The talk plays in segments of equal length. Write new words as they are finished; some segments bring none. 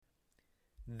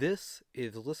This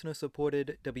is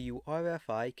listener-supported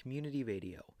WRFI Community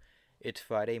Radio. It's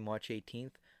Friday, March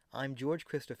 18th. I'm George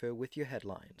Christopher with your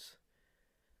headlines.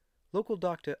 Local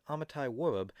Dr. Amitai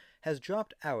Worab has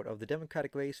dropped out of the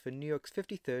Democratic race for New York's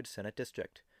 53rd Senate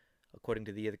District. According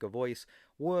to the Ithaca Voice,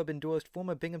 Worab endorsed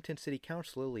former Binghamton City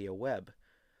Councilor Leah Webb.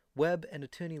 Webb and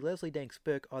attorney Leslie Danks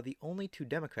Burke are the only two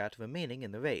Democrats remaining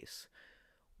in the race.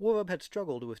 Worab had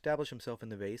struggled to establish himself in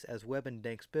the race as Webb and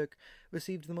Danks Burke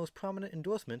received the most prominent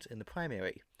endorsements in the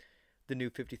primary. The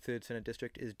new 53rd Senate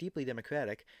District is deeply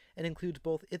Democratic and includes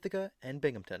both Ithaca and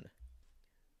Binghamton.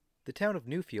 The town of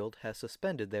Newfield has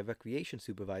suspended their recreation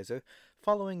supervisor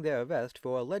following their arrest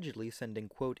for allegedly sending,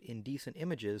 quote, indecent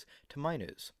images to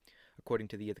minors. According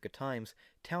to the Ithaca Times,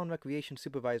 town recreation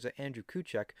supervisor Andrew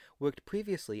Kuchek worked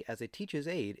previously as a teacher's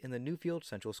aide in the Newfield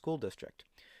Central School District.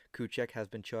 Kuchek has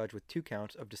been charged with 2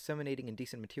 counts of disseminating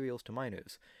indecent materials to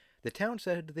minors. The town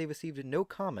said they received no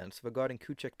comments regarding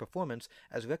Kuchek's performance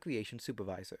as recreation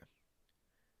supervisor.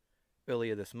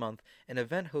 Earlier this month, an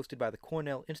event hosted by the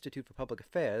Cornell Institute for Public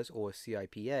Affairs, or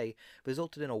CIPA,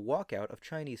 resulted in a walkout of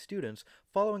Chinese students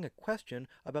following a question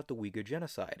about the Uyghur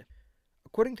genocide.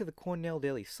 According to the Cornell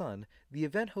Daily Sun, the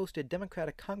event hosted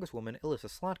Democratic Congresswoman Elissa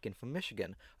Slotkin from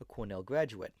Michigan, a Cornell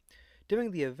graduate.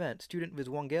 During the event, student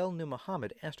Rizwangal Nur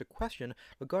Muhammad asked a question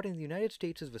regarding the United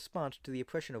States' response to the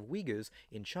oppression of Uyghurs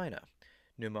in China.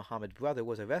 Nur Muhammad's brother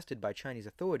was arrested by Chinese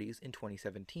authorities in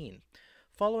 2017.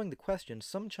 Following the question,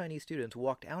 some Chinese students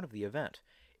walked out of the event.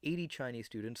 80 Chinese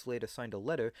students later signed a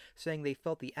letter saying they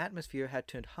felt the atmosphere had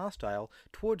turned hostile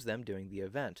towards them during the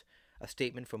event. A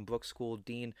statement from Brooks School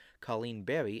Dean Colleen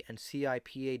Berry and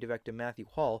CIPA Director Matthew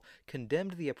Hall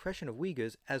condemned the oppression of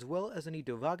Uyghurs as well as any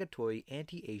derogatory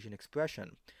anti-Asian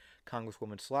expression.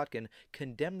 Congresswoman Slotkin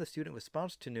condemned the student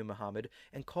response to Nur Muhammad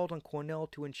and called on Cornell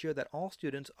to ensure that all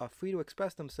students are free to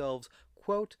express themselves,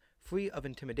 quote, free of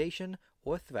intimidation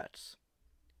or threats.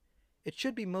 It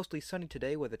should be mostly sunny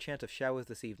today with a chance of showers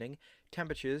this evening.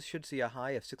 Temperatures should see a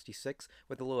high of 66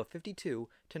 with a low of 52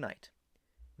 tonight.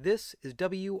 This is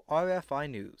WRFI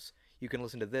News. You can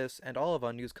listen to this and all of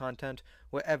our news content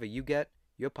wherever you get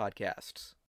your podcasts.